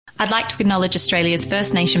I'd like to acknowledge Australia's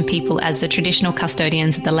First Nation people as the traditional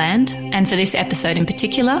custodians of the land, and for this episode in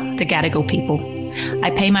particular, the Gadigal people.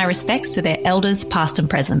 I pay my respects to their elders, past and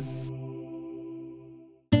present.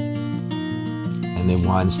 And they're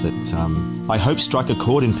wines that I hope strike a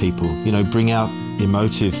chord in people, bring out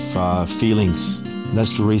emotive feelings.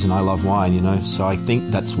 That's the reason I love wine, So I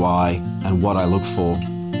think that's why, and what I look for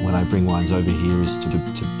when I bring wines over here is to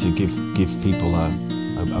give people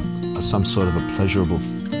some sort of a pleasurable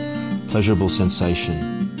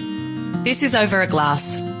sensation. This is Over a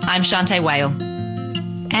Glass. I'm Shanteh Wale.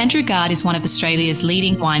 Andrew Guard is one of Australia's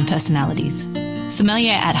leading wine personalities.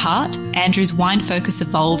 Sommelier at heart, Andrew's wine focus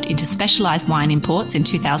evolved into specialised wine imports in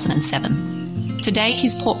 2007. Today,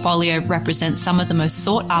 his portfolio represents some of the most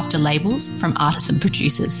sought-after labels from artisan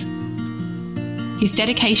producers. His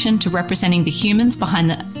dedication to representing the humans behind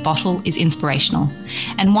the bottle is inspirational,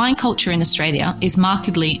 and wine culture in Australia is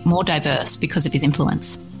markedly more diverse because of his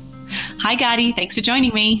influence. Hi, Gardy. Thanks for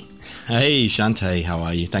joining me. Hey, Shanteh. How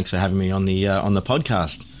are you? Thanks for having me on the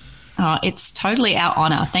podcast. Oh, it's totally our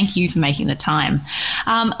honour. Thank you for making the time.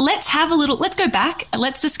 Let's go back.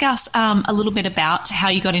 Let's discuss a little bit about how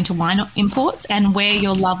you got into wine imports and where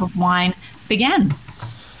your love of wine began.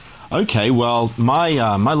 Okay, well, my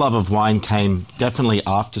love of wine came definitely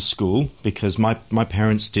after school because my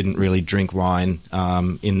parents didn't really drink wine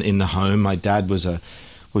in the home. My dad was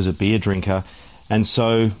a beer drinker. And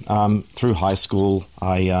so through high school,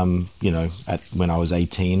 when I was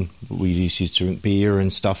 18, we used to drink beer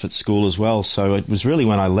and stuff at school as well. So it was really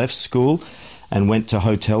when I left school and went to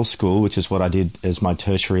hotel school, which is what I did as my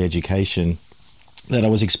tertiary education, that I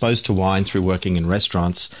was exposed to wine through working in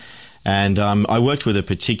restaurants. And I worked with a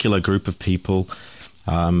particular group of people.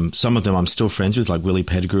 Some of them I'm still friends with, like Willie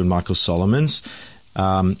Pettigrew and Michael Solomons.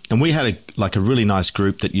 And we had a really nice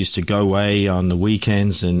group that used to go away on the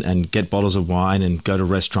weekends and get bottles of wine and go to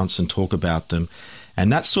restaurants and talk about them.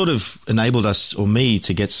 And that sort of enabled us, or me,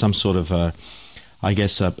 to get some sort of a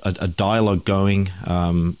dialogue going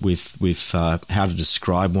with how to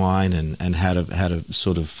describe wine and how to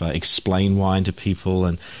sort of explain wine to people.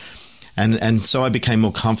 And so I became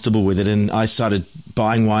more comfortable with it, and I started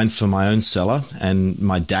buying wine for my own cellar. And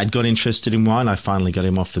my dad got interested in wine. I finally got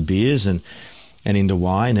him off the beers and into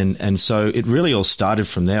wine. And so it really all started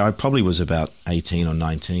from there. I probably was about 18 or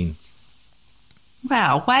 19.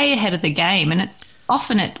 Wow, way ahead of the game. And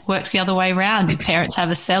often it works the other way around. Your parents have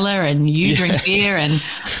a cellar and you drink beer. And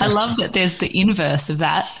I love that there's the inverse of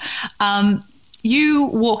that. You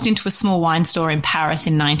walked into a small wine store in Paris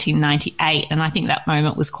in 1998, and I think that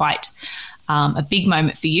moment was quite a big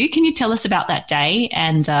moment for you. Can you tell us about that day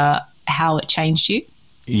and how it changed you?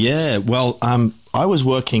 Yeah, well, I was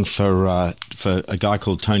working for a guy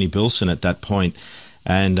called Tony Bilson at that point,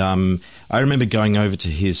 and I remember going over to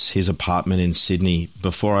his apartment in Sydney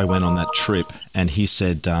before I went on that trip, and he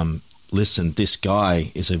said, listen, this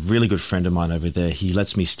guy is a really good friend of mine over there. He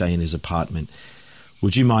lets me stay in his apartment.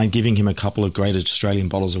 Would you mind giving him a couple of great Australian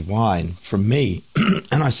bottles of wine from me?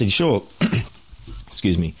 And I said, sure.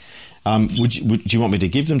 Excuse me. Would you want me to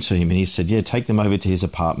give them to him? And he said, yeah, take them over to his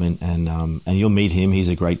apartment and you'll meet him. He's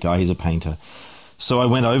a great guy. He's a painter. So I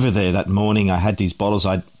went over there that morning. I had these bottles.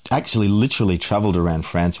 I'd actually literally traveled around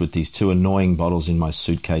France with these two annoying bottles in my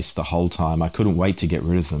suitcase the whole time. I couldn't wait to get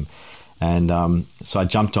rid of them. And so I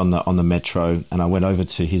jumped on the metro and I went over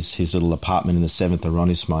to his little apartment in the 7th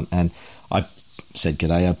arrondissement, and I said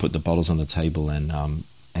g'day. I put the bottles on the table, and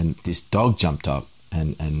this dog jumped up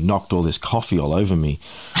and knocked all this coffee all over me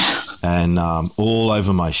and all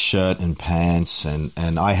over my shirt and pants,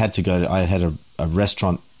 and I had to go. I had a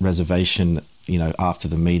restaurant reservation, after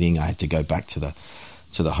the meeting. I had to go back to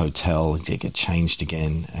the hotel and get changed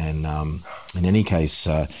again. And in any case,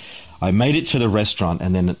 I made it to the restaurant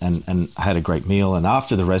and had a great meal. And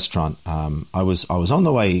after the restaurant, I was on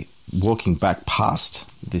the way walking back past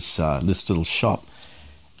this little shop,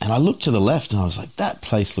 and I looked to the left and I was like, that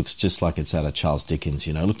place looks just like it's out of Charles Dickens.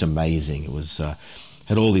 It looked amazing. It was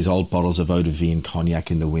had all these old bottles of eau de vie and cognac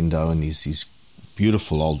in the window, and these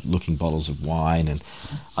beautiful old looking bottles of wine. And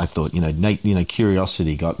I thought,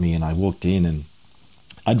 curiosity got me, and I walked in, and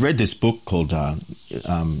I'd read this book called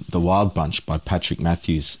The Wild Bunch by Patrick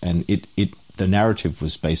Matthews, and the narrative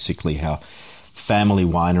was basically how family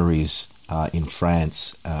wineries in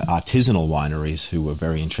France, artisanal wineries who were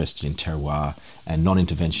very interested in terroir and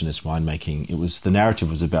non-interventionist winemaking. The narrative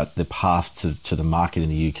was about the path to the market in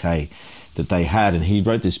the UK that they had, and he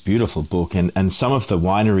wrote this beautiful book. And some of the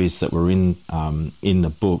wineries that were in the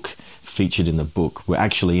book, featured in the book, were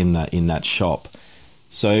actually in that shop.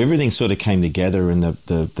 So everything sort of came together, and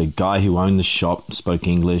the guy who owned the shop spoke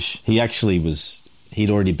English. He actually was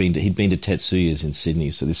he'd been to Tetsuya's in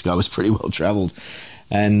Sydney, so this guy was pretty well travelled.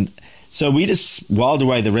 And so we just whiled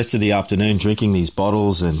away the rest of the afternoon drinking these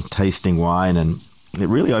bottles and tasting wine, and it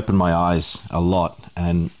really opened my eyes a lot.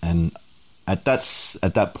 And at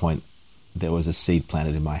that point, there was a seed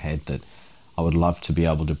planted in my head that I would love to be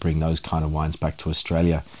able to bring those kind of wines back to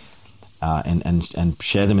Australia and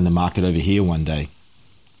share them in the market over here one day.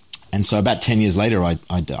 And so about 10 years later, I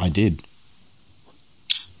did.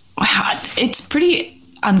 Wow, it's pretty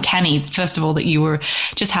uncanny, first of all, that you were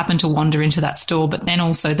just happened to wander into that store, but then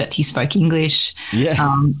also that he spoke English.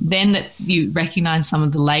 Yeah. Then that you recognized some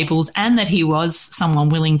of the labels and that he was someone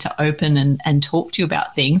willing to open and talk to you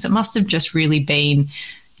about things. It must have just really been,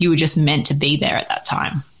 you were just meant to be there at that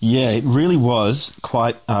time. Yeah, it really was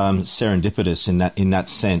quite serendipitous in that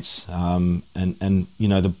sense. And you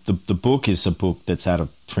know, the book is a book that's out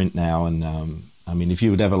of print now. And I mean, if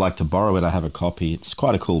you would ever like to borrow it, I have a copy. It's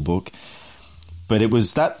quite a cool book. But it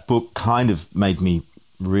was that book kind of made me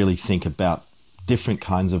really think about different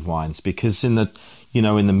kinds of wines, because in the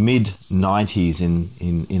mid 90s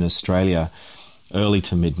in Australia, early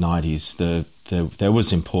to mid 90s, there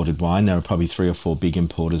was imported wine. There were probably 3 or 4 big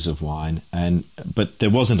importers of wine, but there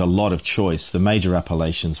wasn't a lot of choice. The major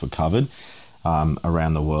appellations were covered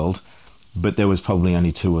around the world, but there was probably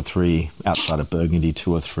only 2 or 3 outside of Burgundy,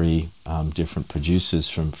 2 or 3 different producers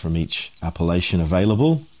from each appellation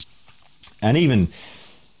available. And even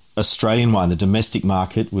Australian wine, the domestic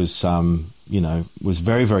market was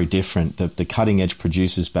very, very different. The cutting edge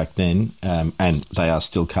producers back then, and they are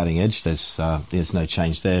still cutting edge. There's no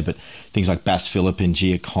change there. But things like Bass Phillip and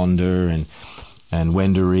Giaconda and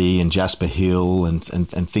Wendouree and Jasper Hill and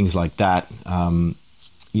things like that.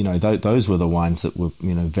 Those were the wines that were,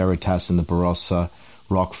 Veritas and the Barossa,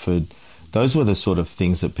 Rockford. Those were the sort of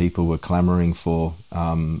things that people were clamoring for,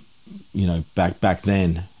 back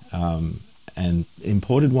then. And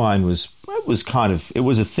imported wine was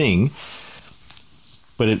a thing,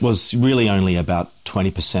 but it was really only about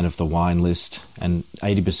 20% of the wine list, and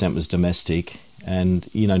 80% was domestic. And,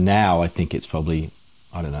 now I think it's probably,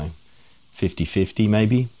 50-50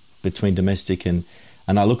 maybe between domestic and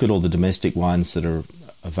I look at all the domestic wines that are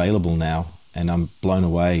available now, and I'm blown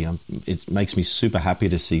away. It makes me super happy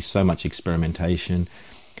to see so much experimentation,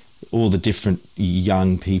 all the different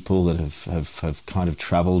young people that have kind of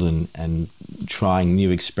traveled and trying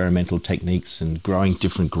new experimental techniques and growing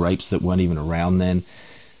different grapes that weren't even around then.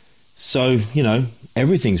 So,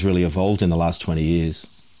 everything's really evolved in the last 20 years.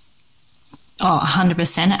 Oh,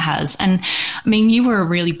 100% it has. And I mean, you were a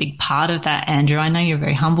really big part of that, Andrew. I know you're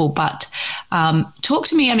very humble, but talk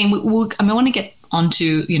to me. I mean, I want to get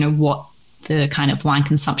onto, what the kind of wine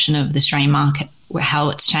consumption of the Australian market, how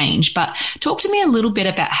it's changed. But talk to me a little bit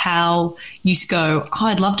about how you go,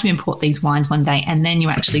 I'd love to import these wines one day, and then you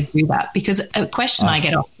actually do that. Because a question I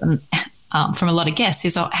get often from a lot of guests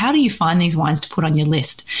is, how do you find these wines to put on your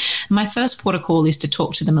list? My first port of call is to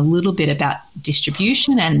talk to them a little bit about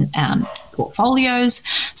distribution and portfolios.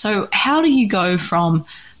 So how do you go from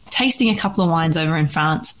tasting a couple of wines over in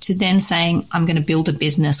France to then saying, I'm going to build a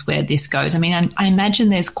business where this goes? I mean, I imagine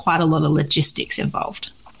there's quite a lot of logistics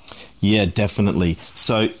involved. Yeah, definitely.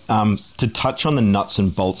 So to touch on the nuts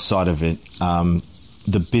and bolts side of it,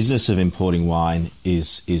 the business of importing wine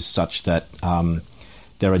is such that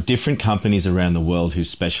there are different companies around the world who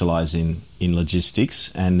specialize in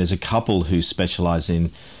logistics, and there's a couple who specialize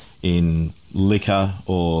in liquor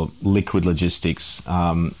or liquid logistics.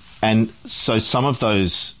 And so some of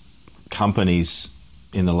those companies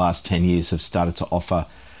in the last 10 years have started to offer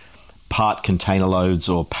part container loads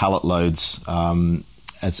or pallet loads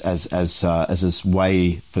as a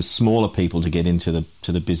way for smaller people to get into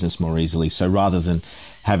the business more easily. So rather than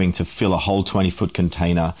having to fill a whole 20-foot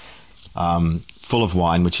container full of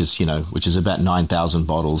wine, which is about 9,000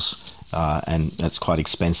 bottles, and that's quite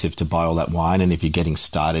expensive to buy all that wine. And if you're getting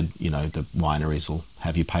started, the wineries will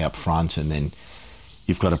have you pay up front, and then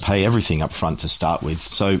you've got to pay everything up front to start with.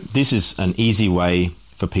 So this is an easy way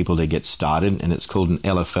for people to get started, and it's called an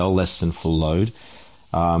LFL, less than full load.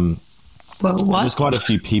 There's quite a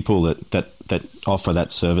few people that offer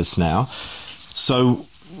that service now. So,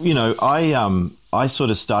 I sort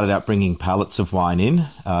of started out bringing pallets of wine in.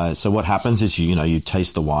 So what happens is, you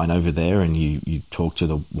taste the wine over there, and you talk to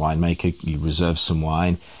the winemaker, you reserve some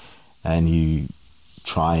wine, and you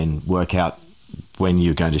try and work out when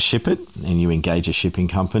you're going to ship it, and you engage a shipping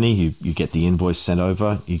company. You get the invoice sent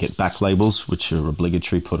over. You get back labels, which are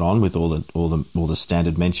obligatory put on with all the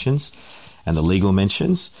standard mentions and the legal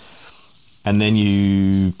mentions. And then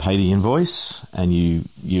you pay the invoice, and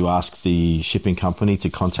you ask the shipping company to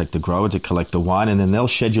contact the grower to collect the wine, and then they'll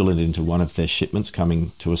schedule it into one of their shipments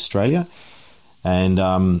coming to Australia.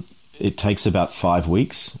 and it takes about 5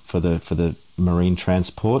 weeks for the marine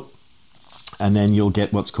transport, and then you'll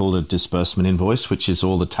get what's called a disbursement invoice, which is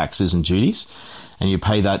all the taxes and duties, and you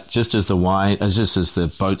pay that just as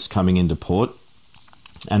the boat's coming into port,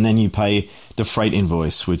 and then you pay the freight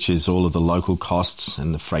invoice, which is all of the local costs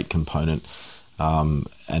and the freight component, and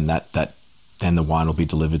that then the wine will be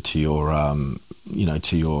delivered to your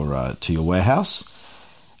to your warehouse,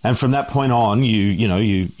 and from that point on,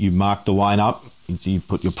 you mark the wine up. You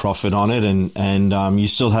put your profit on it, and you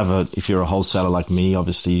still have if you're a wholesaler like me,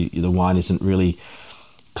 obviously the wine isn't really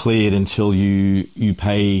cleared until you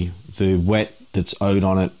pay the wet that's owed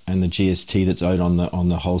on it and the GST that's owed on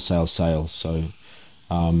the wholesale sales. So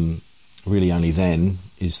really only then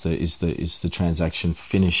is the transaction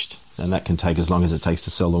finished, and that can take as long as it takes to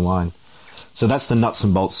sell the wine. So that's the nuts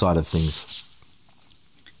and bolts side of things.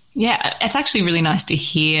 Yeah, it's actually really nice to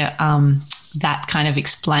hear that kind of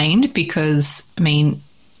explained, because, I mean,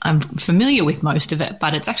 I'm familiar with most of it,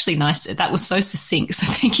 but it's actually nice. That was so succinct, so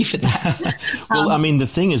thank you for that. Well, I mean, the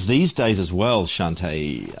thing is these days as well,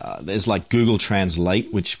 Shante, there's like Google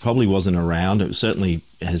Translate, which probably wasn't around. It certainly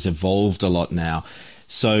has evolved a lot now.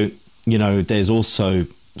 So, there's also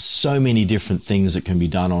so many different things that can be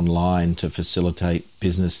done online to facilitate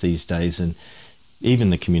business these days, and even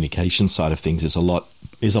the communication side of things is a lot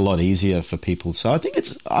easier for people. So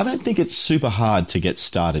I don't think it's super hard to get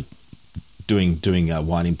started doing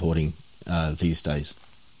wine importing these days.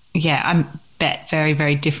 Yeah, I bet very,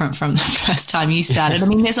 very different from the first time you started. I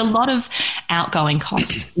mean, there's a lot of outgoing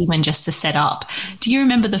costs even just to set up. Do you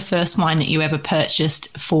remember the first wine that you ever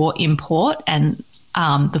purchased for import, and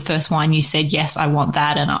the first wine you said, yes, I want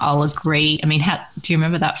that and I'll agree? I mean, do you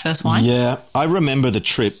remember that first wine? Yeah, I remember the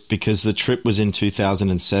trip, because the trip was in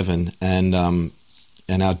 2007,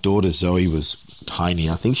 and our daughter Zoe was tiny.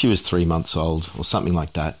 I think she was 3 months old or something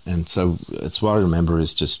like that. And so it's what I remember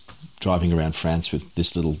is just driving around France with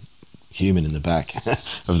this little human in the back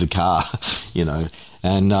of the car,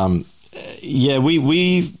 And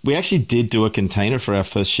we actually did do a container for our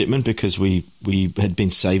first shipment, because we had been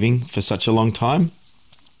saving for such a long time.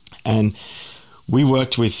 And we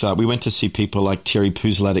worked with, we went to see people like Thierry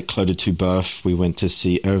Puzelat at Clos de Touboeuf. We went to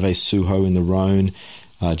see Hervé Souhaut in the Rhône,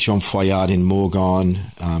 Jean Foyard in Morgon,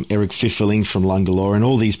 Eric Pfifferling from Langalore, and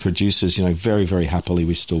all these producers, very, very happily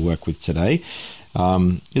we still work with today.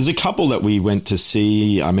 There's a couple that we went to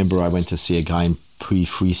see. I remember I went to see a guy in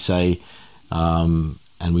Puy-Fouissey,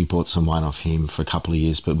 and we bought some wine off him for a couple of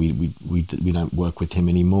years, but we don't work with him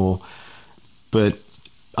anymore. But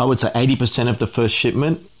I would say 80% of the first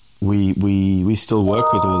shipment, we still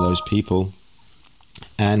work with all those people.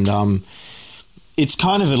 And it's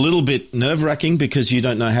kind of a little bit nerve-wracking, because you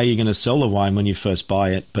don't know how you're going to sell the wine when you first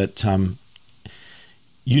buy it, but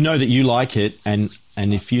you know that you like it, and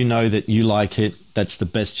if you know that you like it, that's the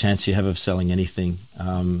best chance you have of selling anything.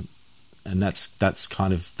 And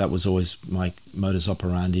that was always my modus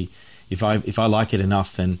operandi. If I like it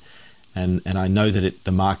enough, then and I know that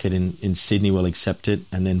the market in Sydney will accept it,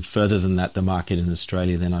 and then further than that, the market in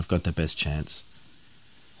Australia, then I've got the best chance.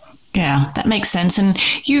 Yeah, that makes sense. And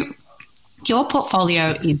your portfolio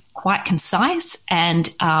is quite concise,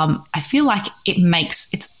 and I feel like it makes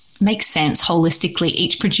sense holistically.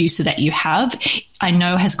 Each producer that you have, I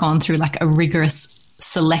know, has gone through like a rigorous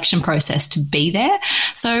selection process to be there.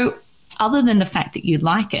 So other than the fact that you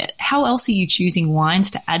like it, how else are you choosing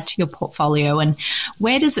wines to add to your portfolio, and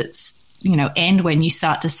where does it end when you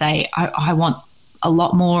start to say, I want a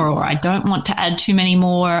lot more, or I don't want to add too many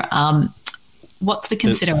more? What's the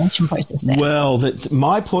consideration process there? Well,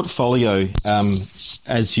 my portfolio,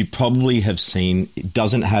 as you probably have seen, it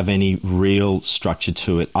doesn't have any real structure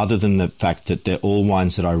to it, other than the fact that they're all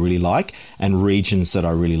wines that I really like and regions that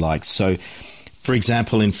I really like. So, for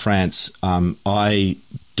example, in France, I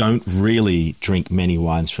don't really drink many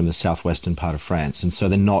wines from the southwestern part of France, and so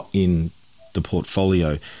they're not in the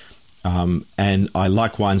portfolio. And I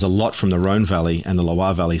like wines a lot from the Rhône Valley and the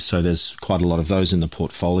Loire Valley, so there's quite a lot of those in the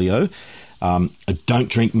portfolio. I don't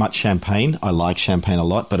drink much champagne. I like champagne a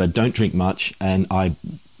lot, but I don't drink much, and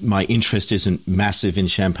my interest isn't massive in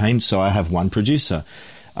champagne, so I have one producer.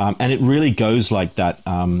 And it really goes like that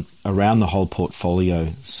around the whole portfolio.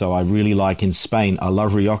 So I really like, in Spain, I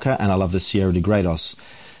love Rioja and I love the Sierra de Gredos.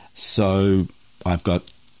 So I've got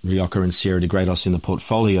Rioja and Sierra de Gredos in the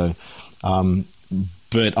portfolio.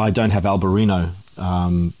 But I don't have Albarino.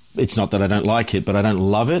 It's not that I don't like it, but I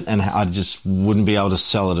don't love it, and I just wouldn't be able to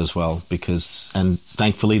sell it as well, and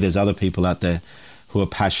thankfully there's other people out there who are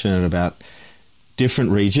passionate about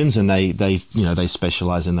different regions, and they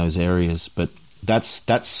specialize in those areas. But that's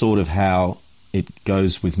sort of how it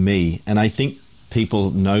goes with me. And I think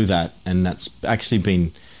people know that, and that's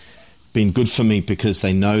actually been good for me because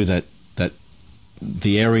they know that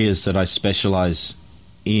the areas that I specialize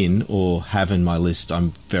in or have in my list,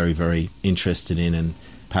 I'm very, very interested in and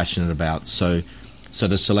passionate about. So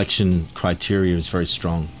the selection criteria is very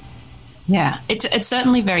strong. Yeah, it's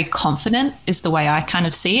certainly very confident is the way I kind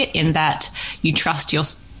of see it, in that you trust your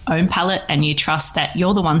own palate and you trust that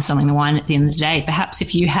you're the one selling the wine at the end of the day. Perhaps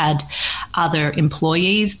if you had other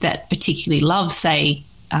employees that particularly love, say,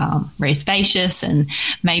 Res Spacious, and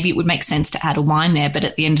maybe it would make sense to add a wine there, but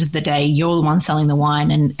at the end of the day, you're the one selling the wine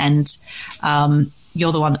and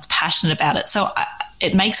you're the one that's passionate about it. So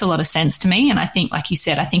it makes a lot of sense to me. And I think, like you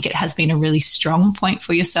said, I think it has been a really strong point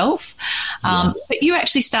for yourself. But you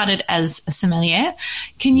actually started as a sommelier.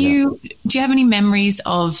 Do you have any memories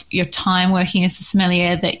of your time working as a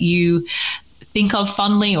sommelier that you think of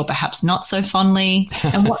fondly or perhaps not so fondly?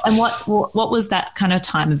 And what was that kind of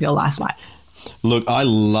time of your life like? Look, I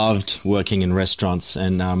loved working in restaurants,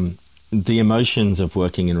 and the emotions of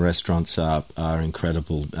working in restaurants are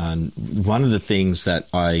incredible. And one of the things that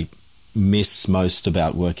I miss most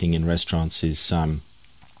about working in restaurants is,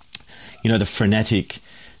 the frenetic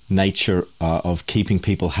nature of keeping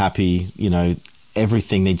people happy.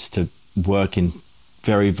 Everything needs to work in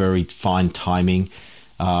very, very fine timing.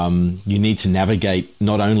 You need to navigate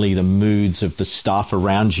not only the moods of the staff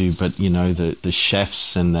around you, but the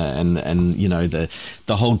chefs and the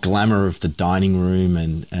whole glamour of the dining room,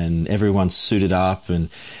 and everyone's suited up, and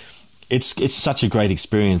it's such a great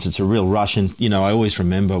experience. It's a real rush, and I always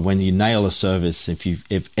remember when you nail a service,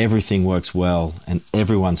 if everything works well and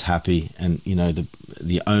everyone's happy, and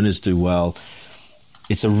the owners do well.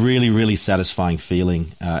 It's a really, really satisfying feeling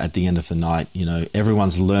at the end of the night.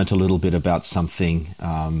 Everyone's learnt a little bit about something,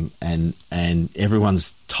 and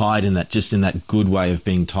everyone's tired in that good way of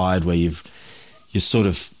being tired, where you're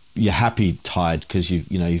happy tired because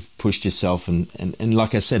you've pushed yourself, and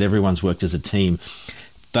like I said, everyone's worked as a team.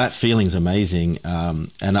 That feeling's amazing,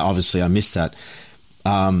 and obviously I miss that.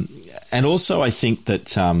 And also I think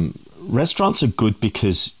that restaurants are good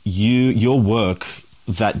because your work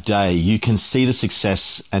that day, you can see the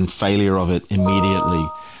success and failure of it immediately.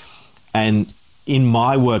 And in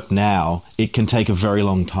my work now, it can take a very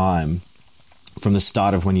long time from the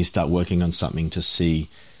start of when you start working on something to see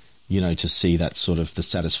that sort of the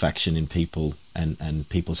satisfaction in people and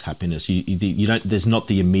people's happiness. You don't, there's not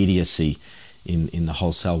the immediacy in the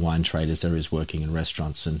wholesale wine trade as there is working in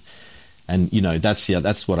restaurants. And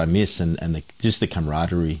that's what I miss, and just the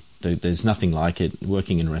camaraderie. There's nothing like it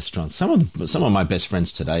working in restaurants. Some of my best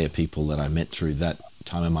friends today are people that I met through that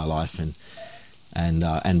time in my life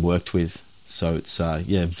and worked with. So it's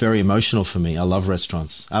very emotional for me. I love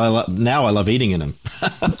restaurants. Now I love eating in them.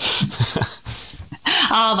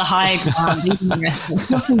 The higher ground, eating in restaurants.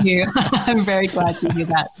 Good for you. I'm very glad to hear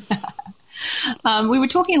that. We were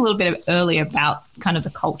talking a little bit earlier about kind of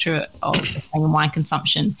the culture of Australian wine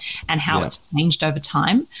consumption and how it's changed over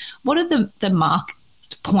time. What are the mark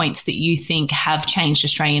points that you think have changed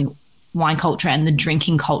Australian wine culture and the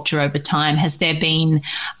drinking culture over time? Has there been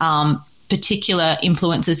particular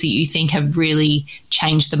influences that you think have really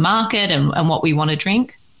changed the market and what we want to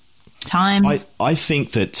drink? Times? I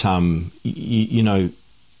think that,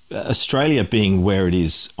 Australia being where it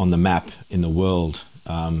is on the map in the world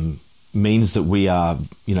means that we are,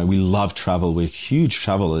 we love travel. We're huge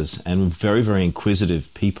travelers and very, very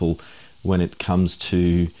inquisitive people when it comes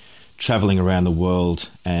to traveling around the world,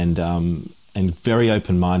 and very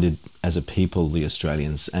open-minded as a people, the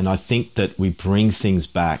Australians. And I think that we bring things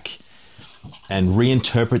back and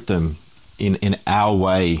reinterpret them in our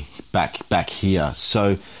way back here.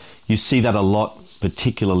 So you see that a lot,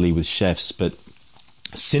 particularly with chefs. But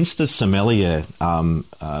since the sommelier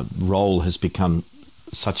role has become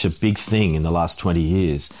such a big thing in the last 20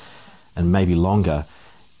 years, and maybe longer,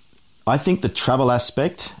 I think the travel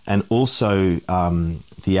aspect and also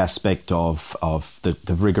the aspect of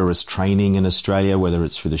the rigorous training in Australia, whether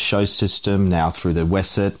it's through the show system, now through the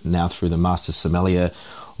WSET, now through the Master Sommelier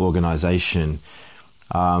organisation,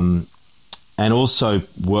 and also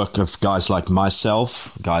work of guys like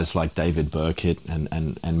myself, guys like David Burkett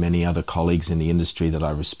and many other colleagues in the industry that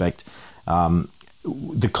I respect.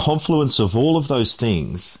 The confluence of all of those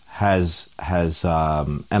things has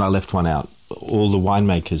and I left one out, all the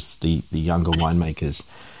winemakers, the younger winemakers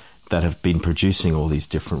that have been producing all these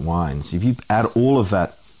different wines. If you add all of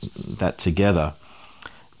that together,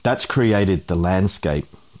 that's created the landscape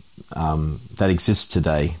that exists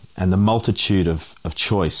today, and the multitude of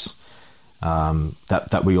choice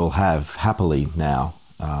that we all have happily now,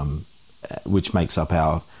 which makes up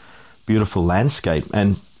our beautiful landscape.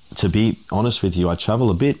 And to be honest with you, I travel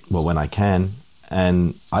a bit, well, when I can,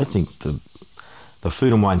 And I think the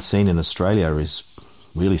food and wine scene in Australia is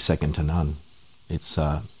really second to none. It's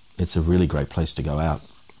a really great place to go out.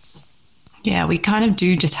 Yeah, we kind of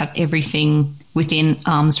do just have everything within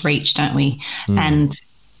arm's reach, don't we? And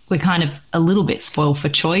we're kind of a little bit spoiled for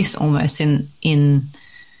choice almost in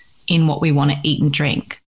what we want to eat and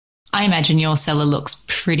drink. I imagine your cellar looks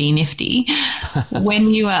pretty nifty.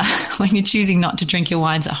 When you're choosing not to drink your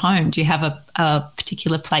wines at home, do you have a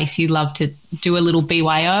particular place you love to do a little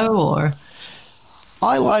BYO or?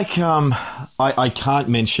 I like, I can't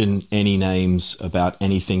mention any names about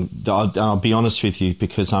anything. I'll be honest with you,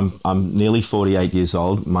 because I'm nearly 48 years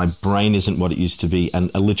old. My brain isn't what it used to be.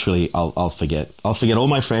 And literally I'll forget. I'll forget all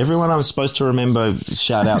my friends, everyone I was supposed to remember,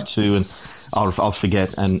 shout out to, and I'll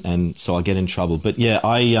forget. And so I'll get in trouble. But yeah,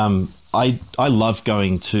 I love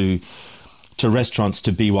going to restaurants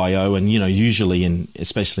to BYO, and usually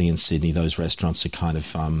especially in Sydney, those restaurants are kind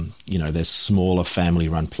of they're smaller family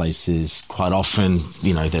run places. Quite often,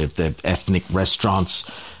 they're ethnic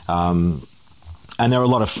restaurants, and they're a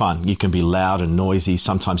lot of fun. You can be loud and noisy.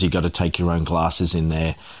 Sometimes you got to take your own glasses in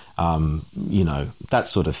there, that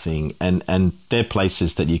sort of thing. And they're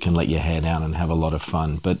places that you can let your hair down and have a lot of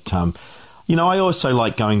fun. But I also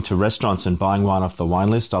like going to restaurants and buying wine off the wine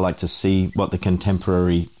list. I like to see what the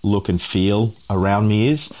contemporary look and feel around me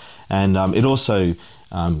is. And it also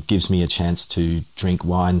gives me a chance to drink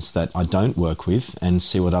wines that I don't work with and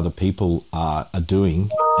see what other people are doing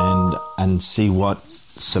and see what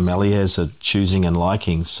sommeliers are choosing and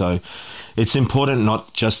liking. So it's important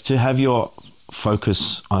not just to have your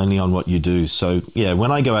focus only on what you do. So, yeah,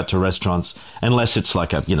 when I go out to restaurants, unless it's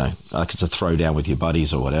like it's a throwdown with your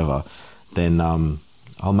buddies or whatever, then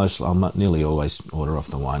I'll nearly always order off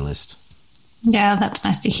the wine list. Yeah, that's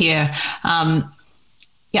nice to hear. I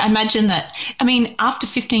imagine that, after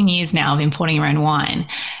 15 years now of importing your own wine,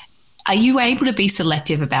 are you able to be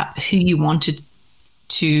selective about who you wanted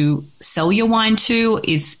to sell your wine to?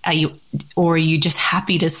 Or are you just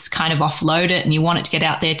happy to kind of offload it and you want it to get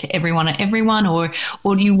out there to everyone, or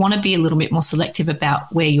do you want to be a little bit more selective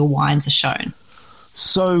about where your wines are shown?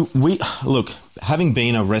 So having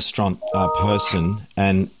been a restaurant person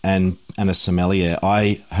and a sommelier,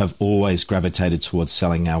 I have always gravitated towards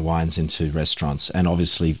selling our wines into restaurants, and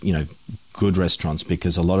obviously, good restaurants,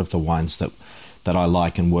 because a lot of the wines that I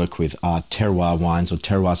like and work with are terroir wines or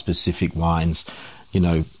terroir specific wines,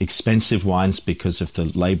 expensive wines because of the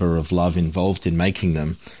labor of love involved in making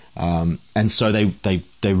them. And so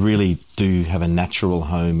they really do have a natural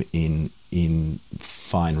home in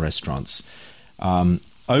fine restaurants.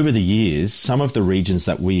 Over the years, some of the regions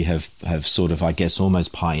that we have sort of, I guess,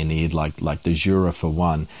 almost pioneered, like the Jura for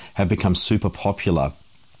one, have become super popular.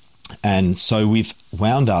 And so we've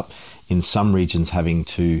wound up in some regions having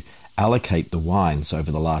to allocate the wines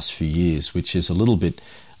over the last few years, which is a little bit,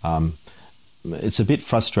 it's a bit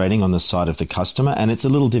frustrating on the side of the customer, and it's a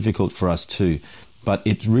little difficult for us too. But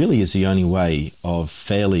it really is the only way of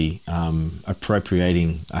fairly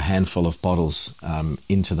appropriating a handful of bottles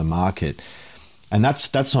into the market. And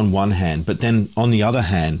that's on one hand. But then on the other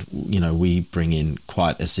hand, we bring in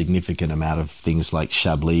quite a significant amount of things like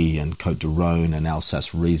Chablis and Côte du Rhône and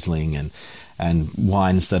Alsace Riesling and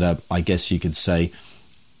wines that are, I guess you could say,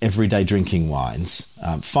 everyday drinking wines,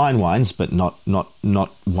 fine wines, but not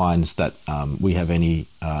wines that we have any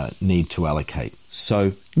need to allocate.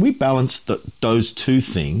 So we balance those two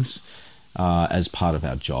things as part of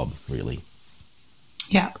our job, really.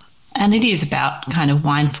 Yeah. And it is about kind of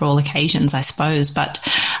wine for all occasions, I suppose. But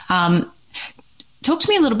talk to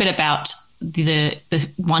me a little bit about the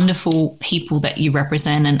wonderful people that you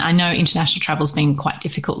represent. And I know international travel has been quite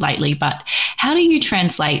difficult lately, but how do you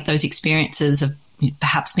translate those experiences of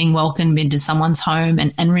perhaps being welcomed into someone's home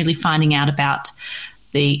and really finding out about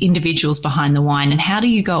the individuals behind the wine? And how do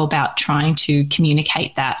you go about trying to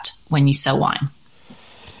communicate that when you sell wine?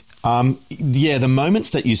 The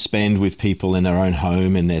moments that you spend with people in their own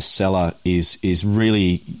home and their cellar is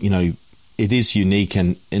really, it is unique.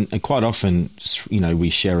 And quite often, we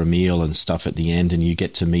share a meal and stuff at the end, and you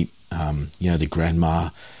get to meet, the grandma,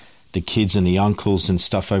 the kids and the uncles and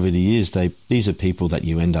stuff over the years. These are people that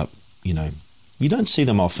you end up, you don't see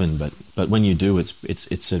them often, but when you do,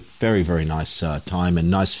 it's a very, very nice time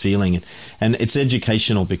and nice feeling. And it's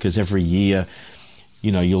educational because every year,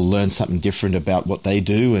 you'll learn something different about what they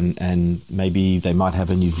do, and maybe they might have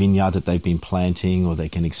a new vineyard that they've been planting, or they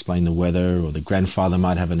can explain the weather, or the grandfather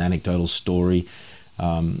might have an anecdotal story.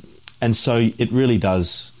 And so it really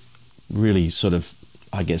does sort of,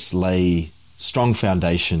 I guess, lay strong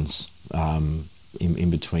foundations in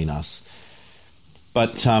between us.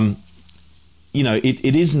 But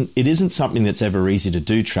it isn't something that's ever easy to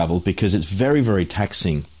do, travel, because it's very, very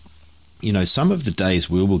taxing. Some of the days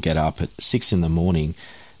we will get up at 6 a.m,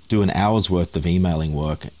 do an hour's worth of emailing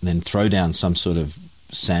work, and then throw down some sort of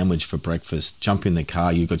sandwich for breakfast, jump in the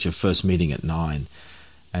car, you got your first meeting at 9,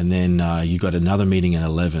 and then you got another meeting at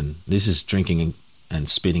 11. This is drinking and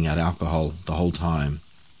spitting out alcohol the whole time,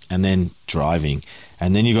 and then driving,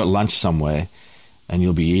 and then you got lunch somewhere, and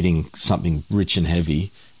you'll be eating something rich and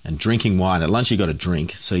heavy, and drinking wine. At lunch you got to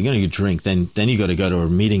drink, so you're going to drink, then you got to go to a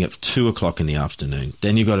meeting at 2 o'clock in the afternoon,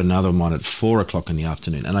 then you got another one at 4 o'clock in the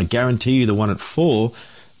afternoon, and I guarantee you the one at 4,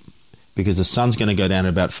 because the sun's going to go down at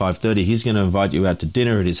about 5:30, he's going to invite you out to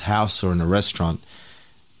dinner at his house or in a restaurant.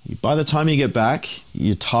 By the time you get back,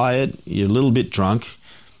 you're tired, you're a little bit drunk,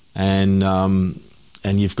 and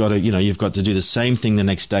you've got to do the same thing the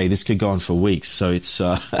next day. This could go on for weeks, so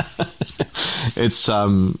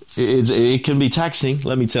it can be taxing,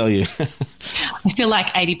 let me tell you. I feel like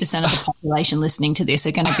 80% of the population listening to this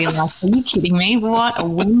are going to be like, "Are you kidding me? What a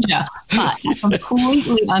whinger!" But I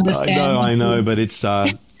completely understand. I know, but it's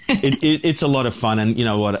it's a lot of fun, and you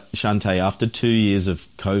know what, Shante, after 2 years of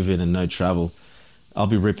COVID and no travel, I'll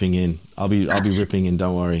be ripping in. I'll be ripping in.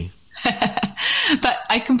 Don't worry. But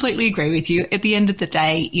I completely agree with you. At the end of the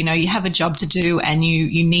day, you have a job to do, and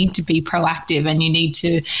you need to be proactive, and you need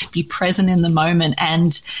to be present in the moment.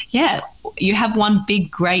 And yeah, you have one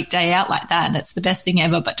big, great day out like that, and it's the best thing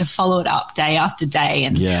ever. But to follow it up day after day,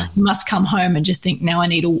 and you must come home and just think, now I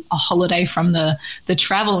need a holiday from the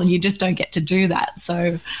travel, and you just don't get to do that.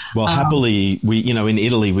 So, well, happily, we in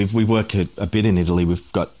Italy, we work a bit in Italy.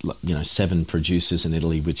 We've got 7 producers in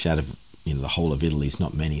Italy, which out of the whole of Italy is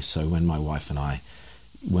not many. So when my wife and I,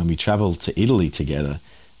 when we travel to Italy together,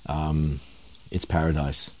 it's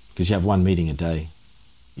paradise, because you have one meeting a day.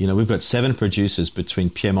 We've got 7 producers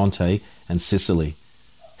between Piemonte and Sicily.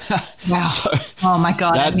 Wow. So oh my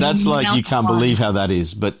God. That's like, you can't believe how that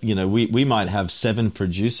is. But, we might have 7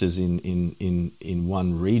 producers in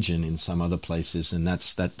one region in some other places. And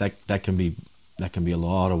that can be a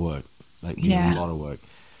lot of work, a lot of work.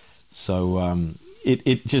 So,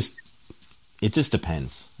 it just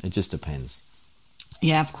depends. It just depends.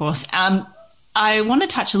 Yeah, of course. I want to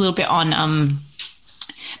touch a little bit on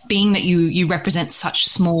being that you represent such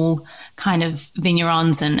small kind of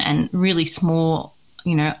vignerons and really small,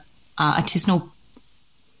 artisanal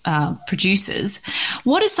producers.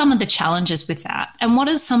 What are some of the challenges with that? And what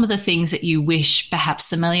are some of the things that you wish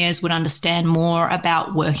perhaps sommeliers would understand more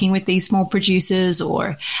about working with these small producers,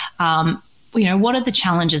 or, what are the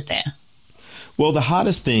challenges there? Well, the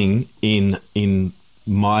hardest thing in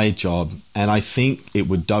my job, and I think it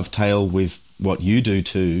would dovetail with what you do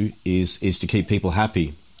too, is to keep people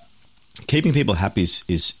happy. Keeping people happy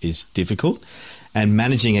is difficult, and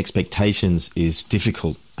managing expectations is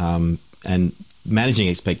difficult. And managing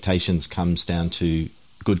expectations comes down to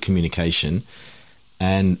good communication.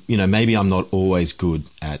 And maybe I'm not always good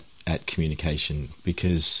at communication,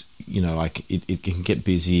 because it can get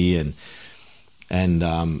busy, and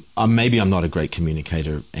maybe I'm not a great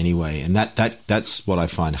communicator anyway, and that's what I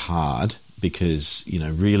find hard, because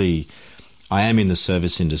really I am in the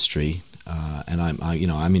service industry, and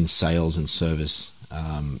I'm in sales and service,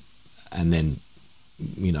 and then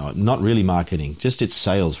not really marketing, just it's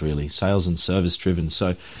sales, really sales and service driven.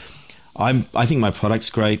 So I think my product's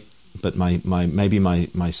great, but maybe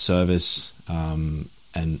my service and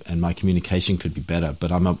my communication could be better.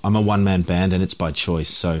 But I'm a one-man band, and it's by choice.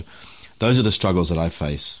 So those are the struggles that I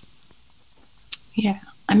face. Yeah.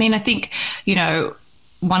 I mean, I think,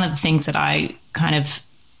 one of the things that I kind of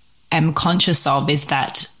am conscious of is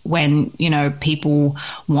that when, people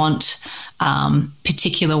want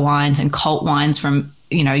particular wines and cult wines from,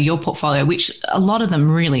 your portfolio, which a lot of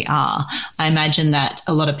them really are, I imagine that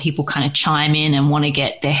a lot of people kind of chime in and want to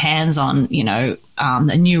get their hands on,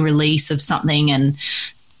 a new release of something, and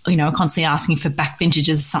constantly asking for back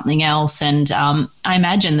vintages of something else. And I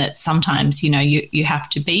imagine that sometimes, you have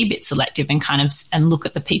to be a bit selective and and look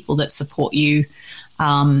at the people that support you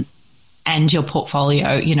and your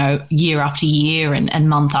portfolio, year after year and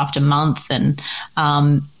month after month. And,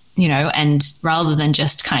 and rather than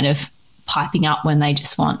just kind of piping up when they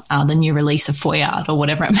just want the new release of Foillard or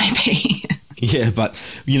whatever it may be. Yeah, but,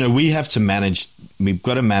 we've got to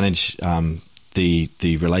manage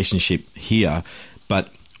the relationship here, but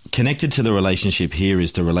connected to the relationship here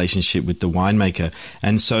is the relationship with the winemaker.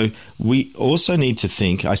 And so we also need to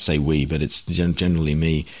think, I say we, but it's generally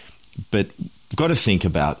me, but we've got to think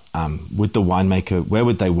about with the winemaker, where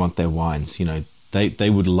would they want their wines? They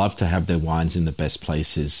would love to have their wines in the best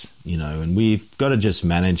places, and we've got to just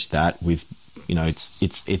manage that with,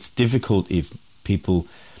 it's difficult if people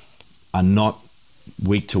are not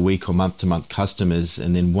week to week or month to month customers,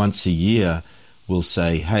 and then once a year we'll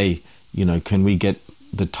say, hey, can we get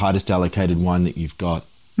the tightest allocated wine that you've got?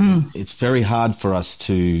 It's very hard for us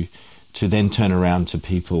to then turn around to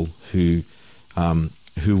people who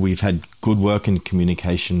we've had good work and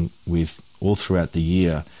communication with all throughout the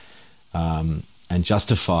year, and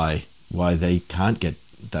justify why they can't get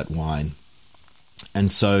that wine.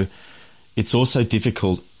 And so it's also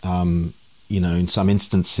difficult, in some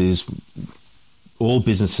instances. All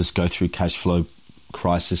businesses go through cash flow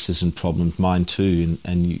crises and problems, mine too,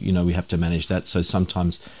 and we have to manage that. So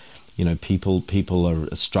sometimes, people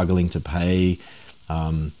are struggling to pay.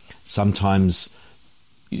 Sometimes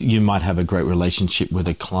you might have a great relationship with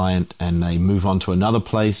a client and they move on to another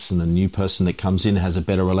place, and the new person that comes in has a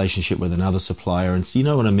better relationship with another supplier. And so, you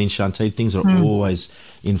know what I mean, Shantae? Things are always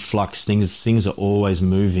in flux. Things are always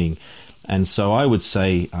moving. And so I would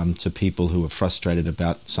say to people who are frustrated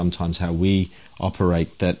about sometimes how we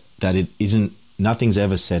operate that it isn't, nothing's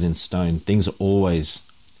ever set in stone. Things are always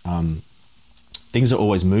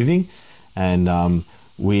moving, and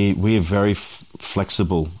we are very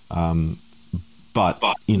flexible. But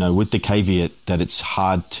with the caveat that it's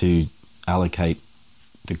hard to allocate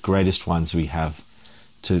the greatest ones we have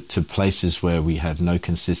to places where we have no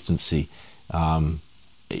consistency.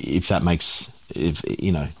 If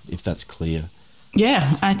that's clear.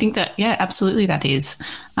 Yeah, I think that, absolutely that is.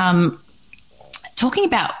 Talking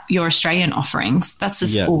about your Australian offerings, that's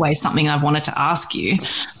just always something I've wanted to ask you,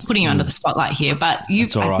 putting you under the spotlight here, but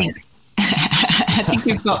I think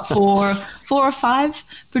we've got four or five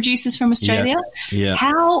producers from Australia. Yeah.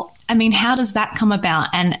 How does that come about,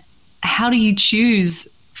 and how do you choose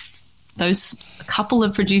those couple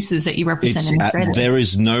of producers that you represent in Australia? There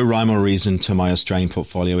is no rhyme or reason to my Australian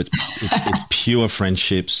portfolio. It's pure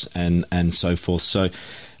friendships and so forth. So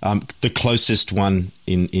the closest one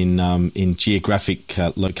in geographic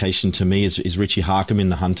location to me is Richie Harkham in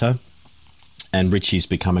the Hunter. And Richie's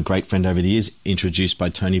become a great friend over the years, introduced by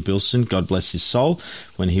Tony Bilson, God bless his soul,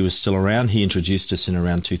 when he was still around. He introduced us in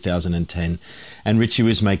around 2010. And Richie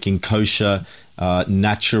was making kosher,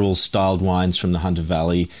 natural-styled wines from the Hunter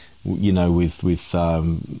Valley, with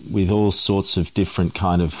all sorts of different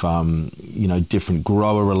kind of, different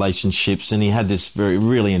grower relationships. And he had this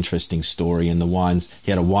really interesting story in the wines.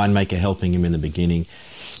 He had a winemaker helping him in the beginning.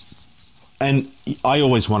 And I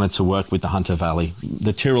always wanted to work with the Hunter Valley.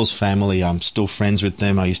 The Tyrrells family, I'm still friends with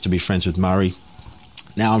them. I used to be friends with Murray.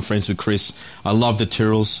 Now I'm friends with Chris. I love the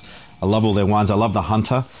Tyrrells. I love all their wines. I love the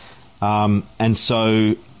Hunter. And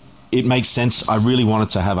so it makes sense. I really wanted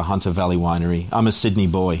to have a Hunter Valley winery. I'm a Sydney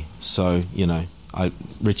boy, so,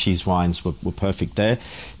 Richie's wines were perfect there.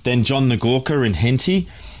 Then John Nagorka in Henty.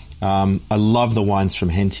 I love the wines from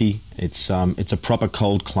Henty. It's a proper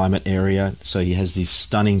cold climate area, so he has these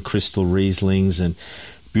stunning crystal Rieslings and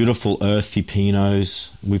beautiful earthy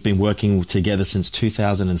Pinots. We've been working together since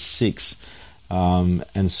 2006,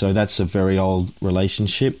 and so that's a very old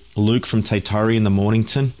relationship. Luke from Taitari in the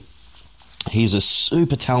Mornington. He's a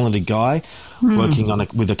super talented guy working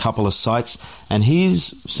with a couple of sites, and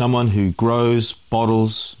he's someone who grows,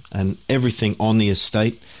 bottles, and everything on the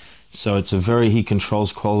estate. So he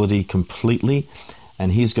controls quality completely, and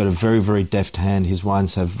he's got a very, very deft hand. His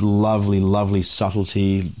wines have lovely, lovely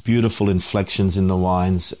subtlety, beautiful inflections in the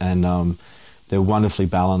wines, and they're wonderfully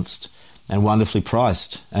balanced and wonderfully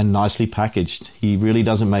priced and nicely packaged. He really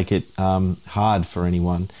doesn't make it hard for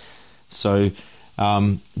anyone. So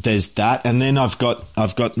there's that, and then I've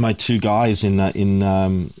got my two guys in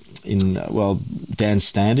Dan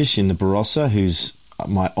Standish in the Barossa, who's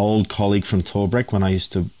my old colleague from Torbreck when I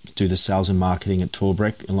used to do the sales and marketing at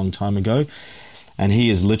Torbreck a long time ago. And he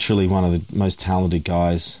is literally one of the most talented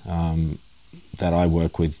guys that I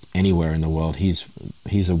work with anywhere in the world. He's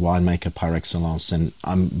a winemaker par excellence, and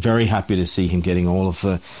I'm very happy to see him getting all of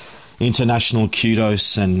the international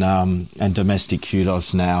kudos and domestic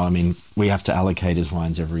kudos now. I mean, we have to allocate his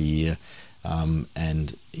wines every year,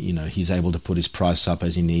 and he's able to put his price up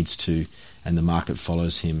as he needs to, and the market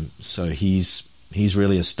follows him. So he's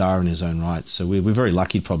really a star in his own right. So we're very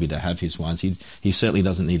lucky probably to have his wines. He certainly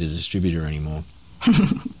doesn't need a distributor anymore.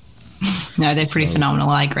 No, they're pretty phenomenal.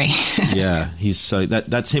 I agree. Yeah,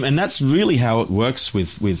 that's him, and that's really how it works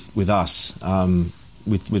with us,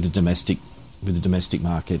 with the domestic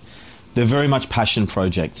market. They're very much passion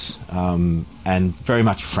projects, and very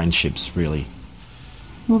much friendships, really.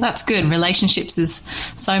 Well, that's good. Relationships is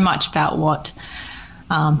so much about what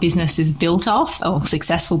business is built off, or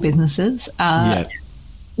successful businesses.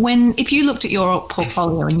 If you looked at your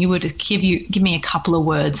portfolio and you were to give me a couple of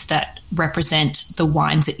words that represent the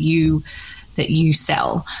wines that you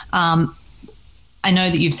sell, I know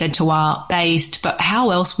that you've said Terroir based, but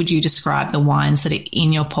how else would you describe the wines that are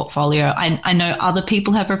in your portfolio? I know other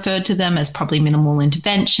people have referred to them as probably minimal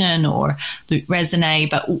intervention or Luc Raisonné,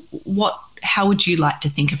 but how would you like to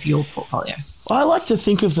think of your portfolio? I like to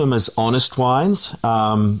think of them as honest wines.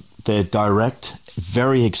 They're direct,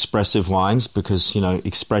 very expressive wines because,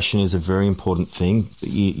 expression is a very important thing.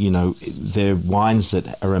 They're wines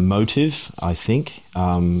that are emotive, I think,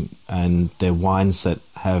 and they're wines that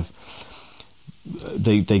have...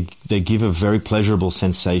 They give a very pleasurable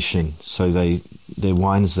sensation. So they're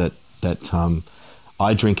wines that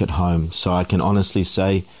I drink at home. So I can honestly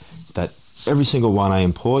say that every single wine I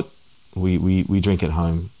import, we drink at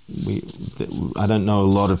home. I don't know a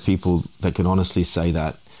lot of people that can honestly say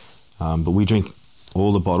that, but we drink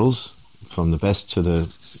all the bottles, from the best to the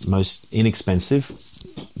most inexpensive.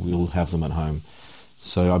 We'll have them at home.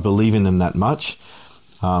 So I believe in them that much.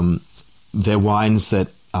 They're wines that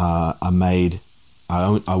are made,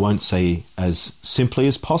 I won't say as simply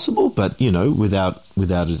as possible, but with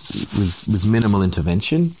minimal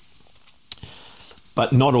intervention.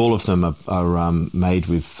 But not all of them are made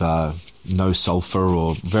with no sulfur,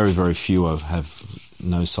 or very, very few have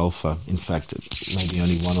no sulfur. In fact, maybe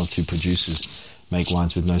only one or two producers make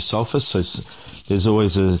wines with no sulfur. So there's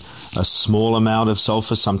always a small amount of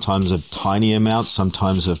sulfur, sometimes a tiny amount,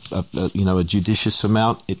 sometimes a judicious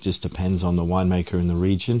amount. It just depends on the winemaker and the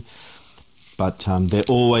region. But they're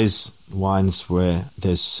always wines where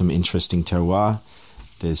there's some interesting terroir.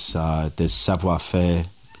 There's savoir-faire.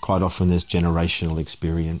 Quite often there's generational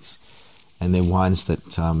experience. And they're wines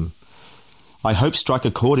that I hope strike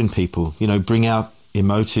a chord in people, bring out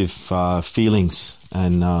emotive feelings.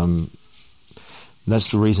 And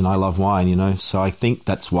that's the reason I love wine, So I think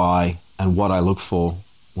that's why, and what I look for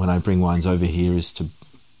when I bring wines over here is to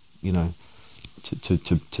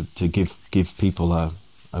give people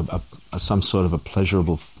some sort of a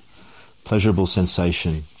pleasurable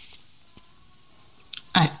sensation.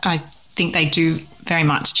 I think they do very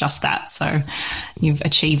much just that. So you've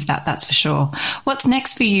achieved that, that's for sure. What's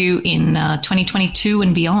next for you in 2022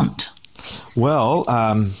 and beyond? Well,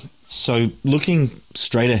 so looking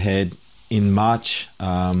straight ahead, in March,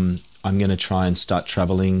 I'm going to try and start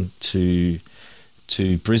traveling to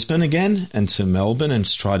Brisbane again and to Melbourne and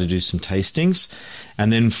try to do some tastings.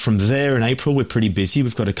 And then from there in April, we're pretty busy.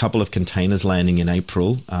 We've got a couple of containers landing in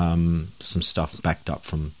April, some stuff backed up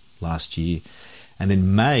from last year. And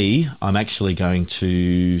in May, I'm actually going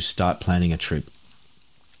to start planning a trip.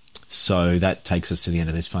 So that takes us to the end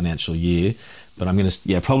of this financial year. But I'm going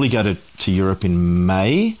to probably go to Europe in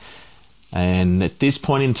May. And at this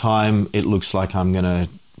point in time, it looks like I'm going to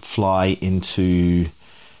fly into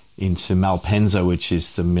Malpensa, which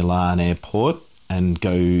is the Milan airport, and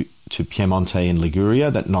go to Piemonte in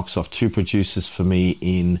Liguria. That knocks off two producers for me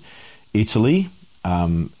in Italy,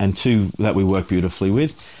 and two that we work beautifully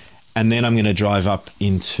with. And then I'm going to drive up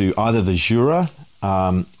into either the Jura,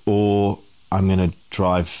 or I'm going to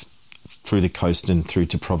drive through the coast and through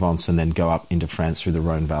to Provence, and then go up into France through the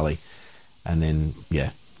Rhone Valley, and then,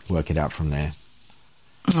 work it out from there.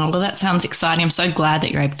 Oh, well, that sounds exciting. I'm so glad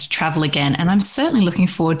that you're able to travel again, and I'm certainly looking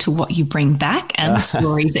forward to what you bring back and the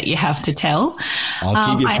stories that you have to tell.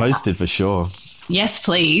 I'll keep you posted for sure. Yes,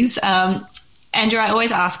 please. Andrew, I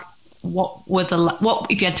always ask, what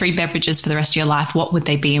if you had three beverages for the rest of your life, what would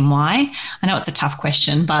they be and why? I know it's a tough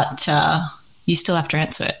question, but you still have to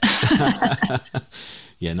answer it.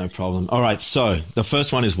 Yeah, no problem. All right, so the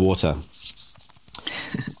first one is water.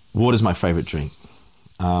 Water's my favorite drink.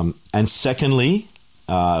 And secondly,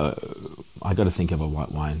 I got to think of a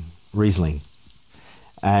white wine, Riesling.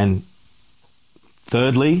 And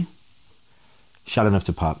thirdly, Châteauneuf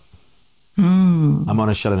du Pape. I'm on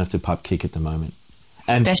a Châteauneuf du Pape kick at the moment.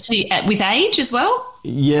 And especially with age as well?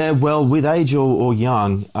 Yeah, well, with age or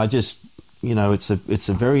young, I just, it's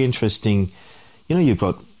a very interesting, you've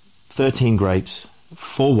got 13 grapes,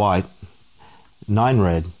 4 white, 9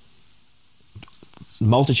 red,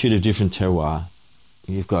 multitude of different terroir.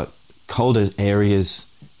 You've got colder areas,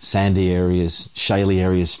 sandy areas, shaly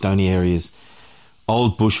areas, stony areas,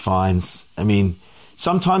 old bush vines. I mean,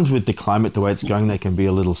 sometimes with the climate, the way it's going, they can be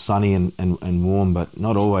a little sunny and warm, but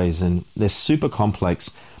not always. And they're super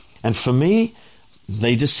complex. And for me,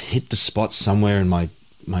 they just hit the spot somewhere in my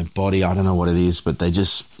body. I don't know what it is, but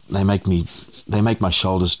they make my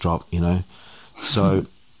shoulders drop, So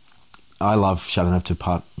I love Châteauneuf du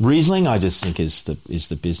Pape. Riesling, I just think is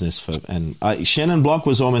the business for, and Chenin Blanc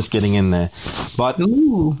was almost getting in there, but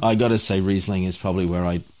ooh, I got to say Riesling is probably where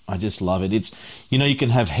I just love it. It's, you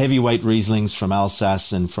can have heavyweight Rieslings from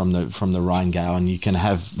Alsace and from the Rheingau, and you can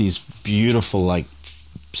have these beautiful, like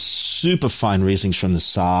super fine Rieslings from the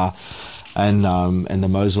Saar. and the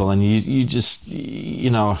Mosel, and you just,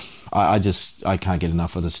 I can't get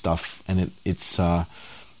enough of the stuff, and it's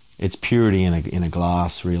purity in a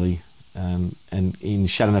glass, really, and in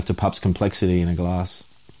Chateauneuf du Pape's complexity in a glass,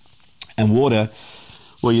 and water.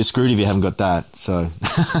 Well, you're screwed if you haven't got that. So,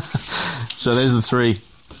 so there's the three.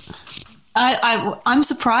 I'm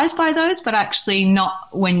surprised by those, but actually not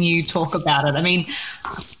when you talk about it. I mean,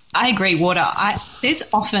 I agree. Water. There's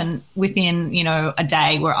often within, a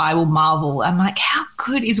day where I will marvel. I'm like, how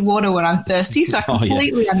good is water when I'm thirsty? So I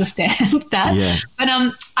completely understand that. Yeah. But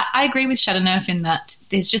I agree with Chateauneuf in that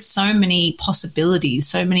there's just so many possibilities,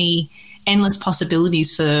 so many endless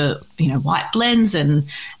possibilities for white blends and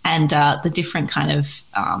the different kind of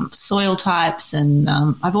soil types, and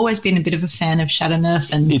I've always been a bit of a fan of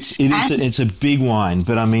Chateauneuf. And it's a big wine,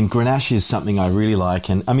 but I mean Grenache is something I really like,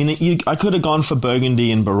 and I mean I could have gone for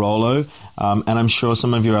Burgundy and Barolo, and I'm sure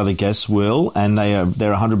some of your other guests will, and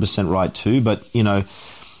they're 100% right too. But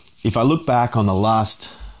if I look back on the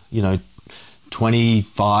last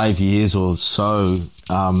 25 years or so,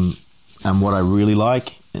 and what I really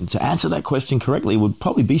like. And to answer that question correctly would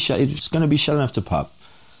probably be it's going to be Chateauneuf du Pape.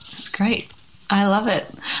 That's great. I love it.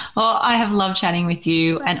 Well, I have loved chatting with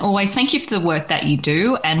you, and always thank you for the work that you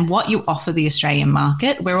do and what you offer the Australian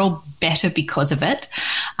market. We're all better because of it.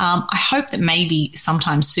 I hope that maybe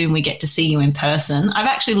sometime soon we get to see you in person. I've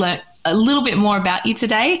actually learnt a little bit more about you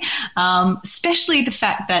today, especially the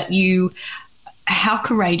fact that how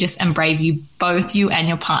courageous and brave you and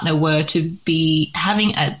your partner were to be having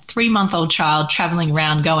a 3-month-old child traveling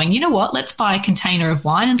around going, you know what, let's buy a container of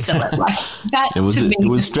wine and sell it. Like that. It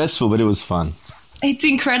was stressful, but it was fun. It's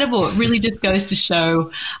incredible. It really just goes to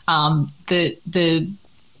show the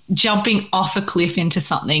jumping off a cliff into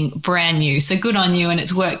something brand new. So good on you, and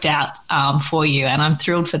it's worked out for you, and I'm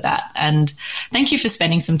thrilled for that. And thank you for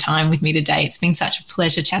spending some time with me today. It's been such a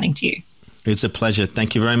pleasure chatting to you. It's a pleasure.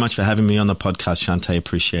 Thank you very much for having me on the podcast, Shantae.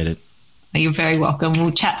 Appreciate it. You're very welcome. We'll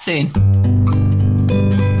chat soon.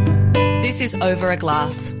 This is Over a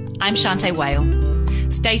Glass. I'm Shantae Whale.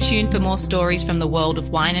 Stay tuned for more stories from the world of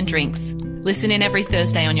wine and drinks. Listen in every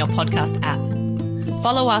Thursday on your podcast app.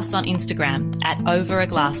 Follow us on Instagram at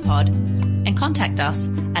overaglasspod and contact us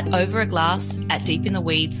at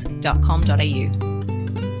overaglass@deepintheweeds.com.au.